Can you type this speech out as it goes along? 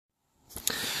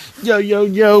Yo, yo,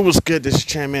 yo, what's good? This is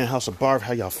Chan Man, House of Barf.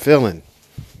 How y'all feeling?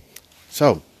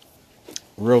 So,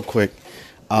 real quick,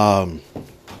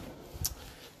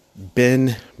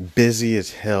 been busy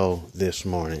as hell this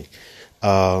morning.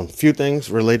 Few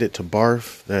things related to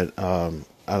Barf that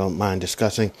I don't mind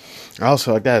discussing.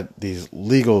 Also, I got these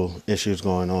legal issues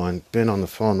going on. Been on the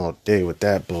phone all day with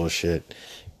that bullshit.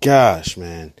 Gosh,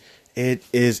 man, it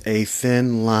is a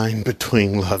thin line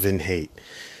between love and hate.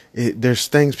 There's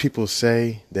things people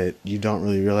say that you don't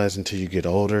really realize until you get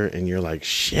older, and you're like,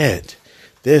 shit,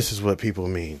 this is what people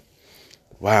mean.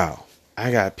 Wow,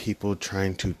 I got people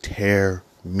trying to tear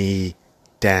me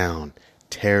down,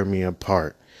 tear me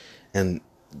apart. And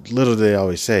little do they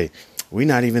always say, we're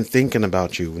not even thinking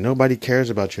about you. Nobody cares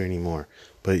about you anymore.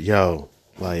 But yo,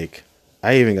 like,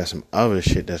 I even got some other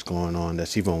shit that's going on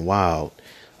that's even wild.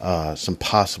 Some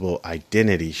possible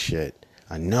identity shit.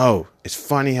 I know. It's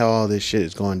funny how all this shit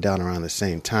is going down around the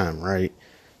same time, right?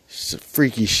 It's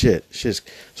freaky shit. So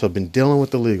I've been dealing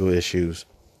with the legal issues.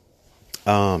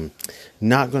 Not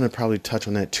going to probably touch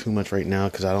on that too much right now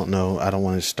because I don't know. I don't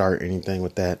want to start anything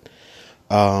with that.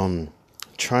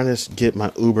 Trying to get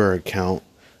my Uber account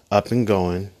up and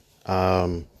going.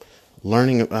 I'm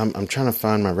trying to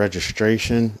find my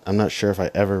registration. I'm not sure if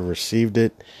I ever received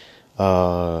it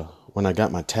when I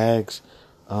got my tags.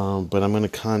 But I'm going to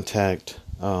contact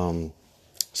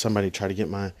somebody, try to get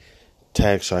my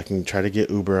tag so I can try to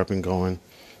get Uber up and going.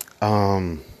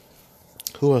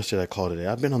 Who else did I call today?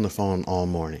 I've been on the phone all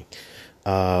morning.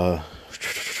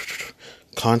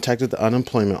 Contacted the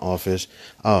unemployment office.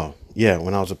 Oh, yeah,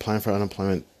 when I was applying for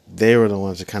unemployment, they were the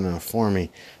ones that kind of informed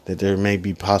me that there may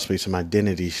be possibly some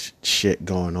identity shit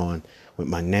going on with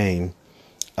my name.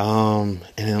 And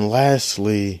then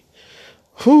lastly,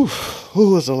 who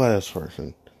was the last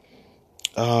person?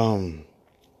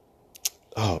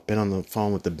 Been on the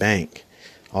phone with the bank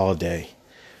all day.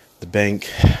 The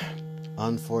bank,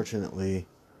 unfortunately,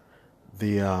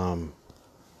 the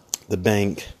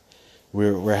bank,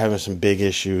 we're having some big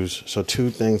issues. So two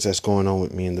things that's going on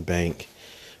with me in the bank.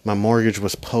 My mortgage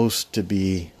was supposed to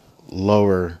be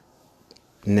lower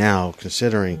now,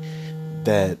 considering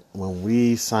that when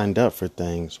we signed up for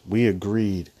things, we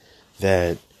agreed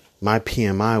that my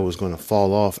PMI was going to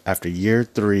fall off after year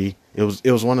 3. It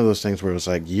was one of those things where it was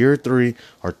like year 3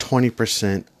 or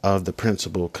 20% of the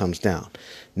principal comes down.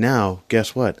 Now,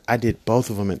 guess what? I did both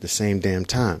of them at the same damn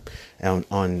time. And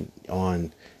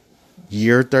on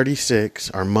year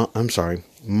 36 or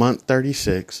month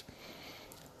 36,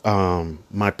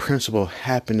 my principal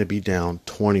happened to be down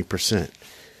 20%.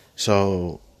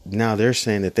 So now they're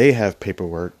saying that they have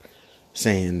paperwork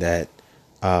saying that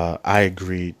I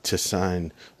agreed to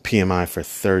sign PMI for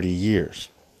 30 years.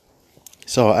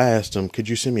 So I asked them, could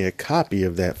you send me a copy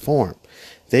of that form?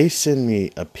 They send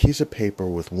me a piece of paper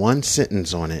with one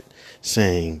sentence on it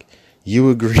saying, you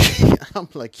agree. I'm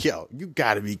like, yo, you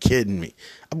gotta be kidding me.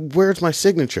 Where's my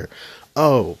signature?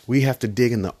 Oh, we have to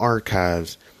dig in the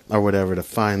archives or whatever to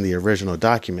find the original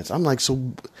documents. I'm like,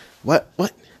 so what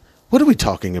are we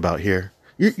talking about here?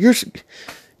 You're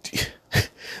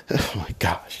oh my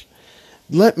gosh.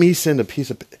 Let me send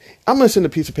I'm going to send a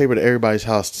piece of paper to everybody's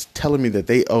house telling me that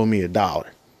they owe me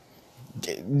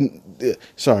 $1.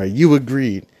 Sorry, you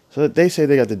agreed. So they say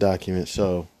they got the documents.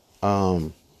 So,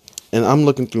 and I'm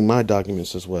looking through my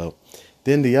documents as well.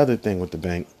 Then the other thing with the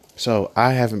bank. So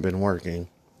I haven't been working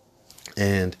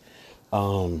and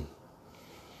I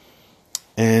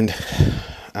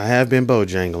have been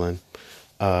bojangling,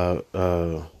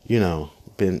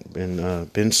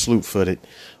 been sloop-footed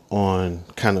on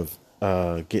kind of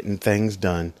getting things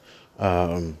done.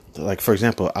 Like for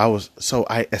example, as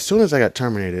soon as I got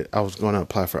terminated, I was going to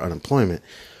apply for unemployment,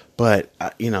 but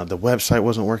the website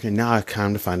wasn't working. Now I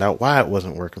come to find out why it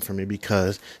wasn't working for me,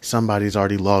 because somebody's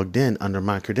already logged in under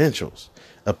my credentials,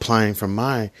 applying for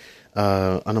my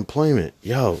unemployment.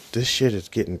 Yo, this shit is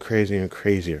getting crazier and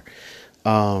crazier.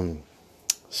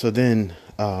 So then,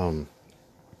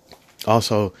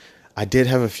 also, I did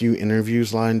have a few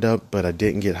interviews lined up, but I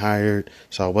didn't get hired,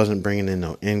 so I wasn't bringing in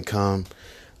no income.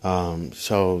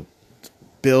 So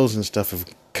bills and stuff have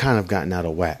kind of gotten out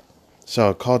of whack. So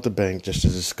I called the bank just to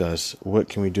discuss what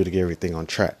can we do to get everything on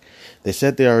track. They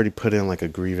said they already put in like a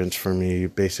grievance for me.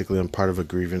 Basically, I'm part of a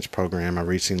grievance program. I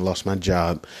recently lost my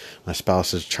job. My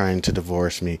spouse is trying to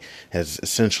divorce me, has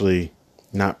essentially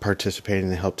not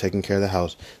participating in help taking care of the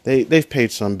house. They've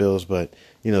paid some bills, but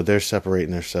they're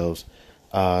separating themselves.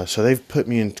 So they've put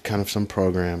me in kind of some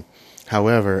program.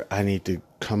 However, I need to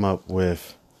come up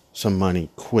with some money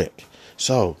quick.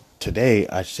 So today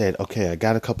I said, okay, I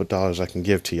got a couple dollars I can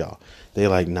give to y'all. They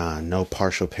like, nah, no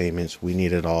partial payments. We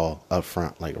need it all up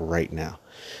front, like right now.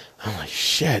 I'm like,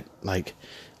 shit. Like,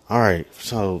 all right,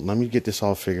 so let me get this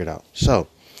all figured out. So,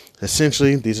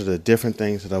 essentially, these are the different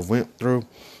things that I've went through.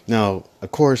 Now,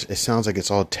 of course, it sounds like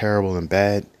it's all terrible and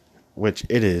bad, which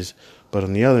it is. But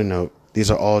on the other note, these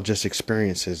are all just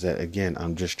experiences that, again,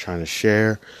 I'm just trying to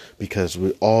share because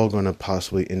we're all going to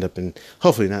possibly end up in,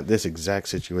 hopefully not this exact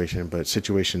situation, but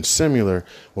situations similar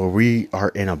where we are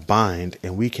in a bind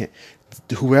and we can't,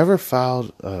 whoever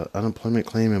filed unemployment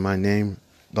claim in my name,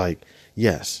 like,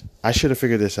 yes, I should have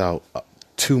figured this out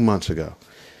 2 months ago.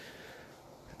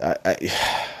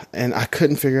 And I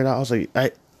couldn't figure it out. I was like,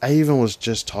 I even was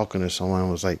just talking to someone and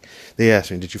was like, they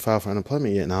asked me, did you file for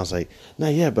unemployment yet? And I was like,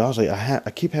 not yet, but I was like, I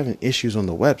keep having issues on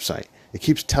the website. It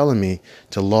keeps telling me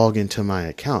to log into my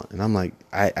account. And I'm like,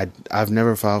 I've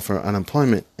never filed for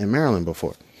unemployment in Maryland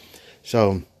before.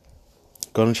 So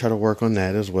going to try to work on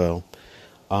that as well.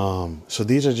 So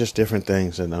these are just different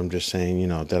things that I'm just saying, you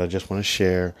know, that I just want to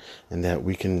share and that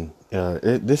we can,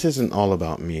 this isn't all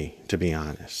about me, to be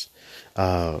honest.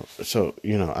 So,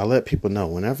 you know, I let people know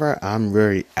whenever I'm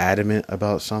very adamant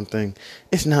about something,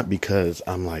 it's not because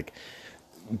I'm like,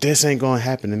 this ain't going to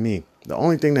happen to me. The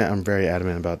only thing that I'm very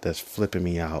adamant about that's flipping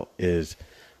me out is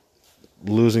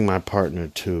losing my partner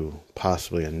to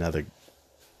possibly another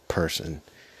person.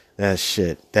 That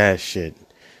shit.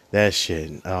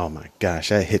 Oh my gosh,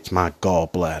 that hits my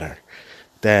gallbladder.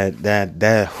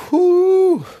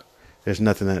 Whoo. There's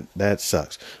nothing that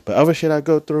sucks. But other shit I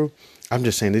go through, I'm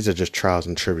just saying these are just trials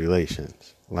and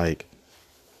tribulations. Like,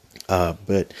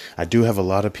 but I do have a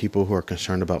lot of people who are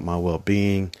concerned about my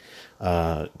well-being,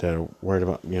 that are worried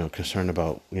about, you know, concerned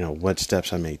about, you know, what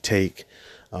steps I may take.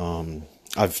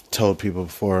 I've told people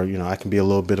before, you know, I can be a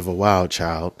little bit of a wild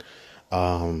child.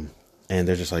 And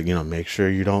they're just like, you know, make sure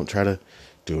you don't try to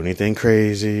do anything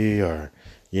crazy or,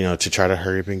 you know, to try to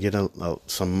hurry up and get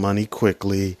some money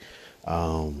quickly.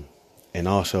 And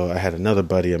also I had another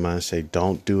buddy of mine say,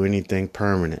 don't do anything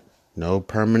permanent. No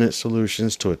permanent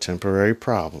solutions to a temporary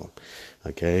problem.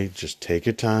 Okay. Just take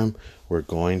your time. We're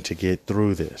going to get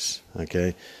through this.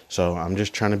 Okay. So I'm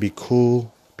just trying to be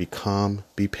cool, be calm,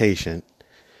 be patient,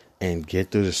 and get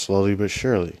through this slowly but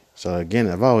surely. So again,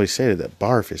 I've always said that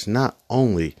BARF is not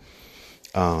only,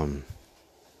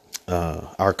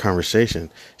 our conversation.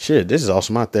 Shit, this is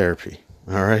also my therapy.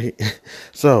 All right.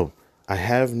 So I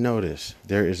have noticed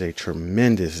there is a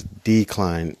tremendous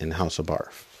decline in House of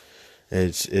Barf.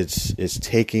 It's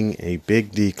taking a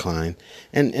big decline,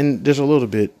 and there's a little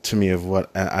bit to me of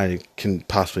what I can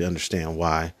possibly understand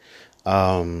why.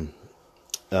 I've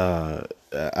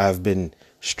been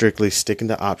strictly sticking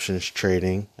to options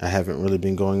trading. I haven't really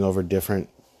been going over different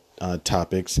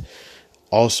topics.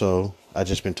 Also, I've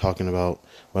just been talking about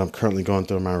what I'm currently going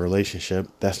through in my relationship.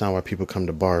 That's not why people come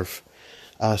to BARF.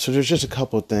 So there's just a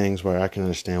couple of things where I can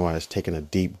understand why it's taking a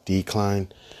deep decline.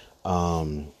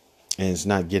 And it's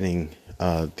not getting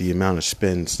the amount of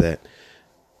spins that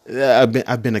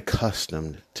I've been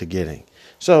accustomed to getting.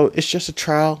 So it's just a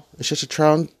trial. It's just a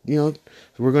trial. You know,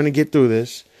 we're going to get through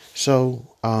this. So,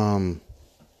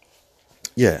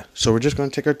 yeah. So we're just going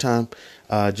to take our time.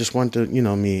 Just wanted to, you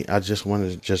know, I just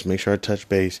wanted to just make sure I touch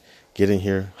base, get in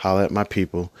here, holler at my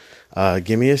people.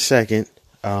 Give me a second.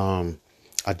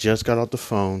 I just got off the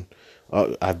phone.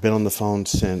 I've been on the phone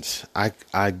since I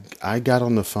got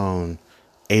on the phone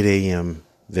 8 a.m.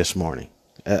 this morning.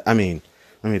 Let me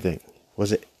think.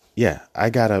 Was it? Yeah, I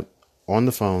got up on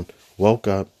the phone, woke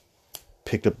up,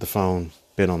 picked up the phone,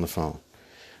 been on the phone.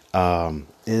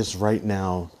 It's right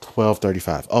now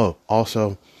 12:35. Oh,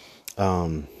 also,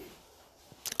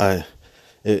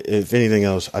 if anything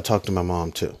else, I talked to my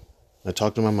mom too.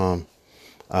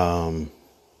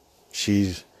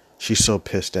 She's so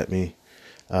pissed at me.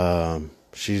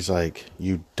 She's like,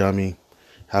 you dummy.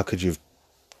 How could you have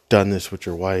done this with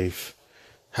your wife?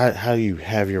 How do you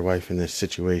have your wife in this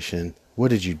situation? What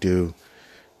did you do?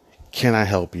 Can I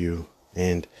help you?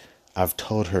 And I've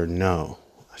told her no.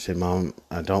 I said, Mom,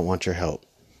 I don't want your help.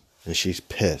 And she's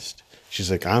pissed.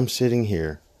 She's like, I'm sitting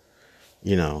here,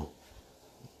 you know,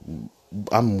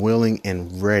 I'm willing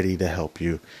and ready to help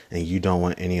you, and you don't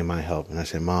want any of my help. And I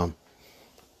said, Mom,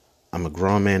 I'm a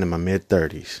grown man in my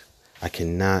mid-30s. I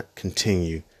cannot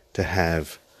continue to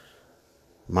have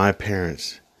my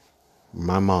parents,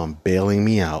 my mom bailing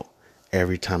me out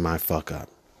every time I fuck up.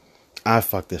 I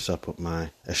fucked this up with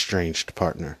my estranged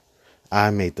partner. I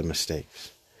made the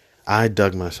mistakes. I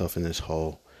dug myself in this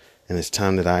hole, and it's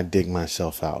time that I dig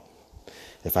myself out.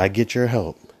 If I get your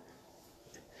help,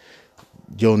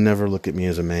 you'll never look at me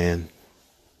as a man.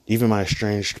 Even my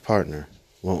estranged partner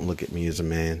won't look at me as a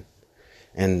man.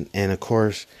 And of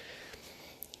course,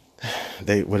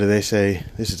 what do they say?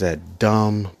 This is that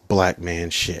dumb black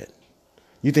man shit.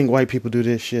 You think white people do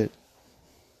this shit?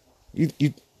 You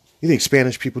think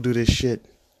Spanish people do this shit?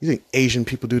 You think Asian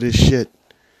people do this shit?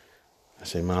 I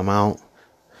say, Mom,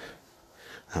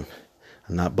 I'm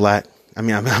not black. I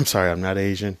mean, I'm sorry, I'm not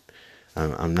Asian.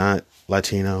 I'm not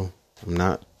Latino. I'm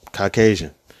not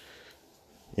Caucasian.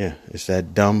 Yeah, it's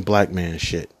that dumb black man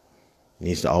shit. He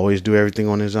needs to always do everything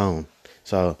on his own.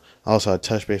 So also I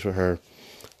touched base with her.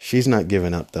 She's not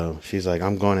giving up though. She's like,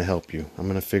 I'm going to help you. I'm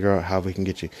going to figure out how we can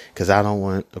get you. Because I don't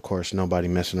want, of course, nobody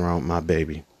messing around with my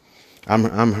baby. I'm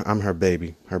her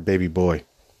baby boy.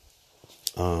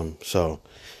 And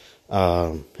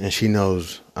she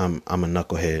knows I'm a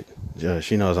knucklehead.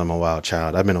 She knows I'm a wild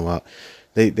child. I've been a wild.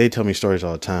 They tell me stories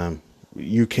all the time.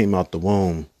 You came out the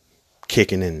womb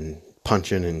kicking and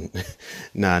punching and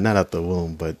nah, not out the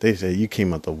womb, but they say you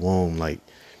came out the womb like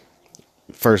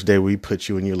first day we put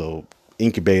you in your little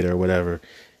incubator or whatever,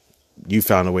 you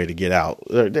found a way to get out.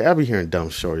 I'll be hearing dumb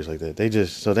stories like that.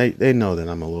 They know that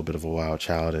I'm a little bit of a wild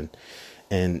child,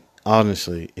 and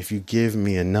honestly, if you give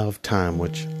me enough time,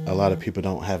 which a lot of people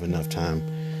don't have enough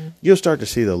time, you'll start to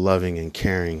see the loving and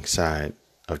caring side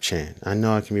of Chan. I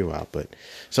know I can be wild, but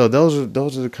so those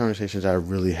are the conversations I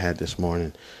really had this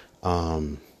morning.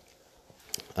 And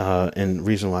the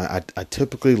reason why I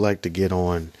typically like to get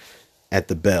on at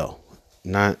the bell,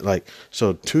 not like,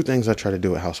 so two things I try to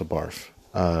do at House of Barf.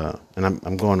 And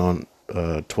I'm going on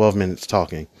 12 minutes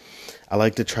talking. I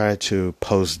like to try to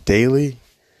post daily,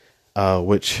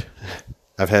 which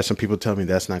I've had some people tell me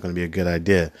that's not going to be a good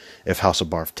idea if House of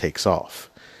Barf takes off,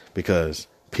 because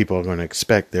people are going to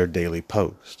expect their daily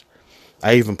post.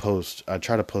 I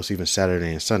try to post even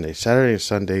Saturday and Sunday. Saturday and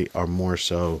Sunday are more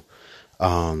so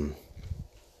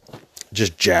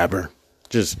just jabber,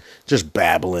 just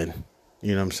babbling.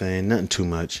 You know what I'm saying? Nothing too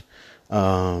much.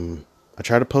 I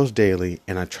try to post daily,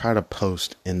 and I try to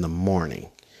post in the morning.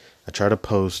 I try to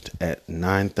post at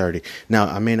 9:30. Now,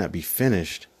 I may not be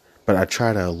finished, but I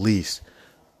try to at least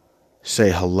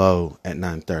say hello at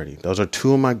 9:30. Those are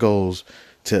two of my goals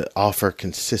to offer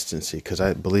consistency, because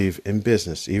I believe in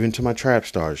business, even to my trap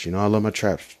stars. You know, I love my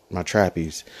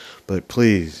trappies, but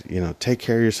please, you know, take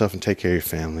care of yourself and take care of your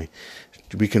family.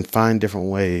 We can find different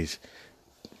ways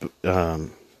to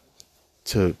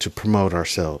promote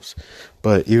ourselves.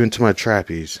 But even to my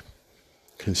trappies,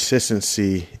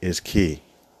 consistency is key.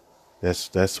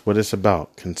 That's what it's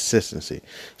about, consistency.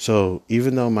 So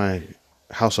even though my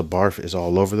House of Barf is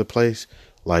all over the place,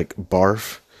 like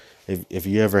barf, if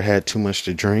you ever had too much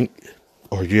to drink,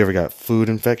 or you ever got food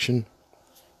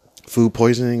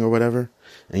poisoning or whatever,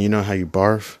 and you know how you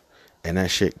barf and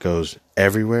that shit goes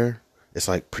everywhere, it's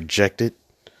like projected,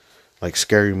 like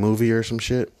Scary Movie or some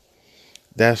shit.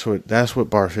 That's what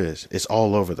barf is. It's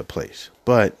all over the place.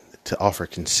 But to offer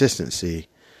consistency,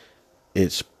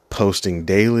 it's posting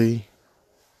daily,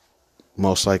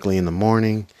 most likely in the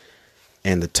morning,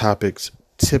 and the topics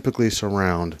typically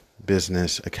surround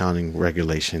business, accounting,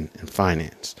 regulation, and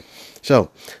finance. So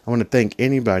I want to thank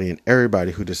anybody and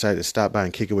everybody who decided to stop by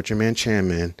and kick it with your man Chan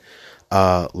Man.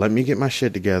 Let me get my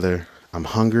shit together. I'm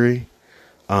hungry.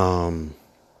 I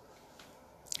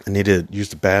need to use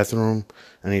the bathroom.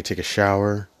 I need to take a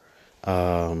shower.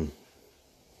 Let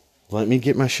me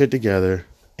get my shit together,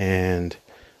 and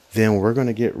then we're going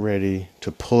to get ready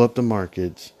to pull up the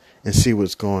markets and see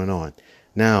what's going on.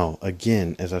 Now,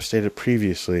 again, as I've stated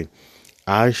previously,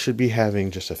 I should be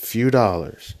having just a few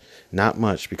dollars, not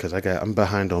much, because I'm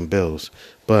behind on bills.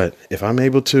 But if I'm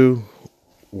able to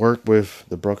work with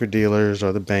the broker dealers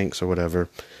or the banks or whatever,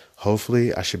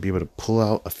 hopefully I should be able to pull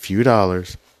out a few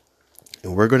dollars,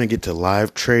 and we're going to get to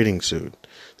live trading soon.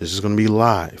 This is going to be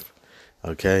live.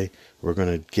 Okay. We're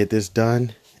going to get this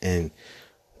done, and,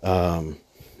 no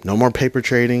more paper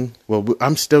trading. Well,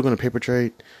 I'm still going to paper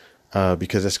trade,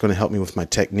 because that's going to help me with my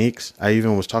techniques. I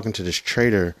even was talking to this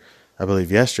trader, I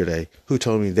believe yesterday, who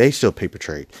told me they still paper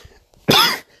trade.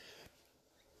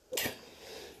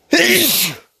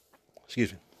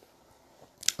 Excuse me.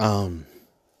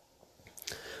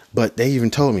 But they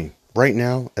even told me right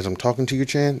now, as I'm talking to you,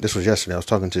 Chan, this was yesterday, I was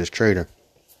talking to this trader.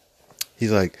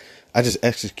 He's like, I just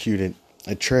executed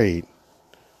a trade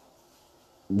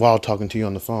while talking to you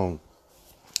on the phone.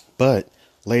 But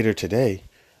later today,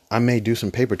 I may do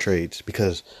some paper trades,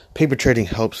 because paper trading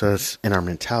helps us in our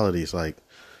mentalities. Like,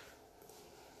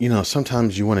 you know,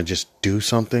 sometimes you want to just do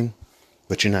something,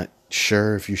 but you're not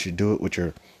sure if you should do it with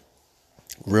your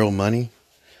real money.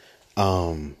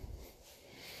 And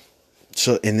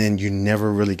then you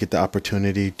never really get the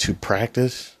opportunity to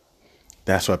practice.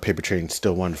 That's why paper trading is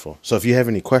still wonderful. So if you have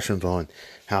any questions on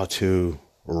how to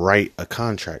write a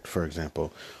contract, for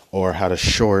example, or how to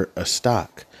short a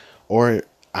stock, or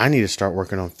I need to start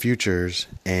working on futures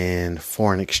and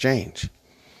foreign exchange.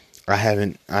 I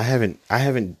haven't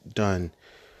done.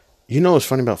 You know what's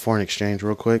funny about foreign exchange,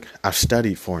 real quick? I've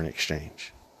studied foreign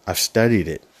exchange. I've studied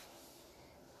it,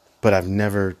 but I've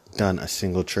never done a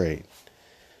single trade.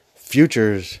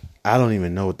 Futures, I don't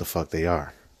even know what the fuck they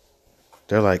are.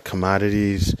 They're like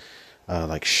commodities,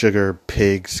 like sugar,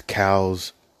 pigs,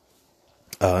 cows,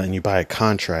 and you buy a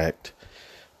contract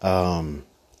for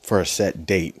a set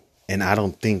date. And I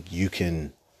don't think you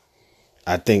can.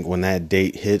 I think when that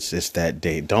date hits, it's that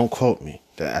date. Don't quote me.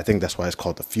 I think that's why it's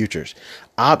called the futures.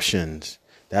 Options,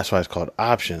 that's why it's called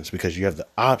options, because you have the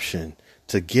option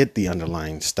to get the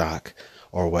underlying stock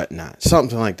or whatnot.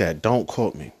 Something like that. Don't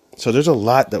quote me. So there's a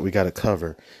lot that we got to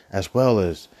cover, as well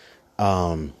as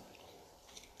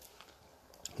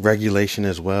regulation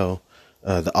as well.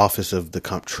 The Office of the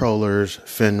Comptrollers,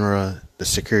 FINRA, the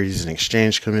Securities and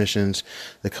Exchange Commissions,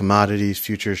 the Commodities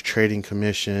Futures Trading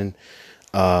Commission,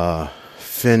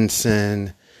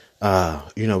 FinCEN.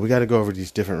 We got to go over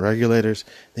these different regulators.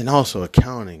 Then also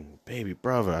accounting. Baby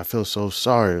brother, I feel so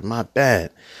sorry. My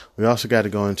bad. We also got to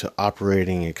go into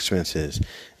operating expenses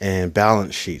and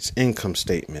balance sheets, income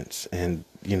statements, and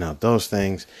those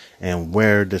things, and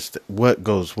what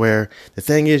goes where. The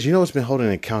thing is, what's been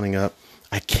holding accounting up?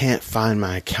 I can't find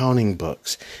my accounting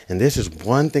books. And this is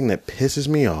one thing that pisses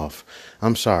me off.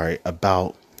 I'm sorry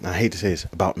about, I hate to say this,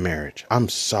 about marriage. I'm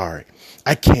sorry.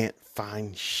 I can't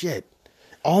find shit.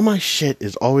 All my shit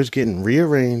is always getting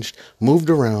rearranged, moved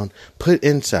around, put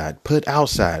inside, put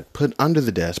outside, put under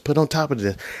the desk, put on top of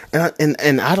the desk.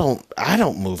 And I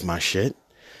don't move my shit.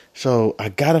 So I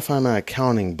got to find my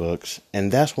accounting books, and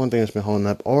that's one thing that's been holding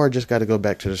up. Or I just got to go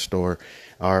back to the store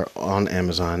or on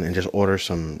Amazon and just order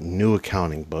some new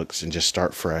accounting books and just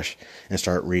start fresh and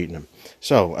start reading them.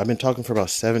 So I've been talking for about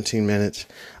 17 minutes.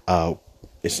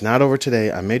 It's not over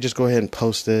today. I may just go ahead and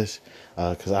post this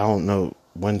because I don't know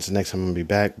when's the next time I'm going to be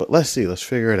back. But let's see. Let's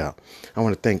figure it out. I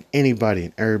want to thank anybody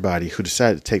and everybody who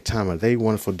decided to take time out of their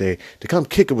wonderful day to come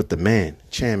kick it with the man,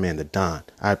 Chan Man, the Don.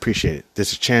 I appreciate it.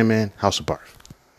 This is Chan Man, House of Barf.